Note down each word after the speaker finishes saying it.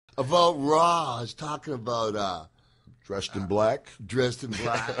About Raw. I was talking about Dressed in black. Dressed in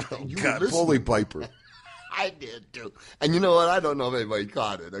black. You were God, listening. Bully Piper. I did too. And you know what? I don't know if anybody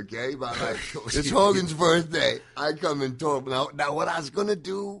caught it, okay? But it's Hogan's birthday. I come and told him. Now, what I was going to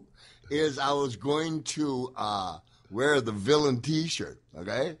do is I was going to wear the villain T-shirt,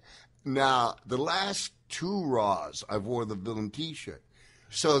 okay? Now, the last 2 Raws, I wore the villain T-shirt.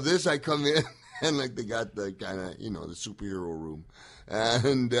 So this, I come in, and like they got the kind of, the superhero room.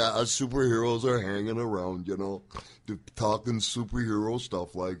 And us superheroes are hanging around, talking superhero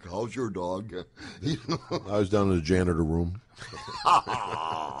stuff like, how's your dog? I was down in the janitor room.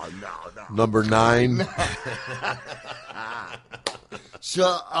 Oh, no. Number 9.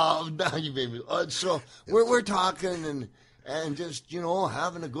 So, now you made me. So we're talking and just,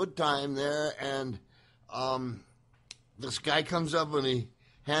 having a good time there. And this guy comes up and he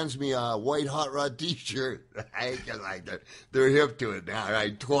hands me a white Hot Rod T-shirt. Right? Like they're hip to it now,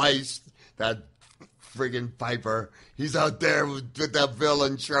 right? Twice that friggin' Piper, he's out there with that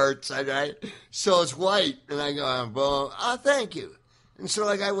villain shirts, right? So it's white, and I go, well, thank you. And so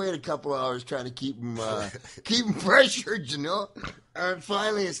I wait a couple hours trying to keep him pressured, And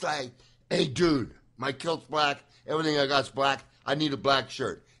finally, it's like, hey, dude, my kilt's black, everything I got's black. I need a black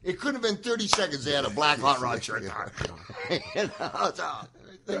shirt. It couldn't have been 30 seconds. They had a black Hot Rod shirt on. I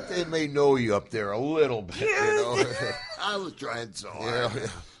think they may know you up there a little bit, I was trying so hard. Yeah.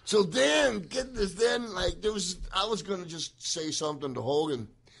 So then, get this, I was going to just say something to Hogan,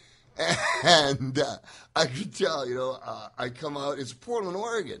 and I could tell, I come out, it's Portland,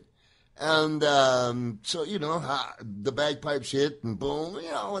 Oregon, and so, the bagpipes hit, and boom,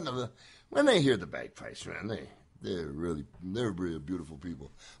 when they hear the bagpipes, man, they're really beautiful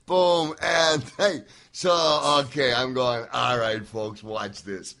people. Boom, and hey, so, okay, I'm going, all right, folks, watch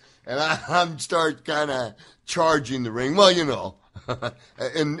this. And I'm start kind of charging the ring. Well,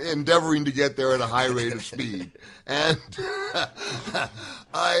 endeavoring to get there at a high rate of speed. And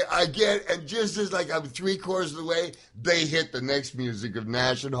I get, and just as I'm 3/4 of the way, they hit the next music of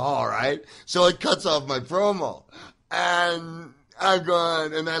Nash and Hall, right? So it cuts off my promo. And I'm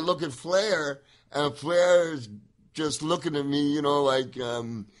going, and I look at Flair, and Flair's just looking at me, do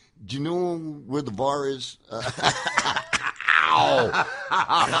you know where the bar is? Ow!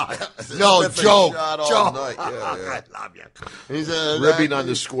 No, joke. Night. Yeah. I love you. He's ribbing on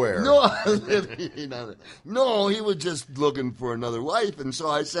the square. No, he was just looking for another wife, and so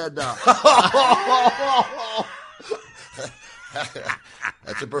I said, That's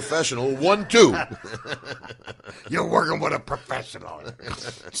a professional. 1-2. You're working with a professional.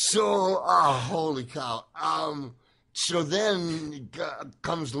 So, holy cow. So then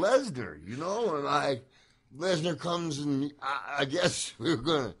comes Lesnar, and Lesnar comes, and I guess we were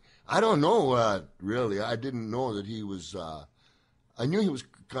going to, I don't know, really. I didn't know that he was, I knew he was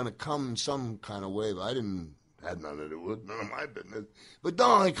going to come in some kind of way, but I had nothing to do with it, none of my business. But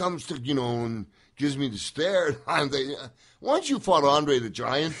then he comes to, and gives me the stare, and I'm thinking, once you fought Andre the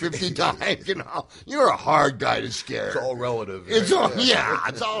Giant 50 times, you're a hard guy to scare. It's all relative. Right? It's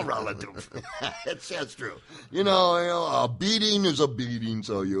all relative. That's true. A beating is a beating,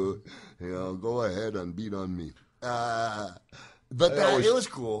 so go ahead and beat on me. But it was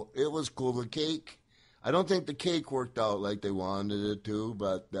cool. It was cool. The cake, I don't think the cake worked out like they wanted it to,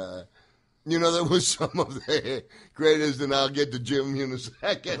 but there was some of the greatest, and I'll get to Jim in a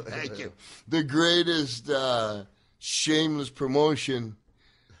second. Thank you. The greatest shameless promotion,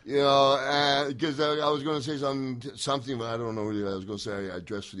 because I was going to say something, but I don't know what I was going to say. I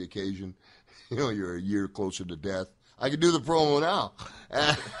dressed for the occasion. You're a year closer to death. I can do the promo now.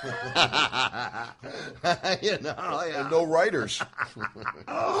 And no writers.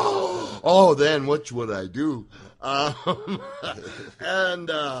 Then what would I do?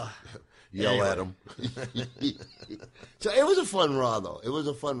 Yell at him. So it was a fun Raw, though. It was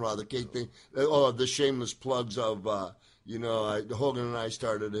a fun Raw. The cake thing, the shameless plugs of, Hogan and I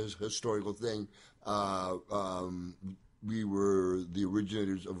started a historical thing. We were the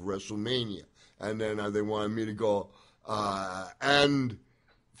originators of WrestleMania. And then they wanted me to go, and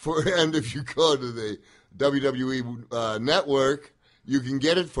if you go to the WWE network, you can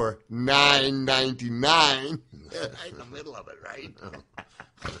get it for $9.99. Right in the middle of it, right?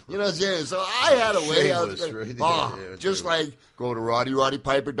 You know what I'm saying? So I had a way out. Just like go to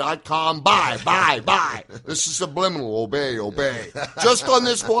RoddyPiper.com. Buy. This is subliminal. Obey. Just on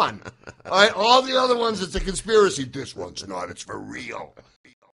this one. All right, all the other ones, it's a conspiracy. This one's not. It's for real.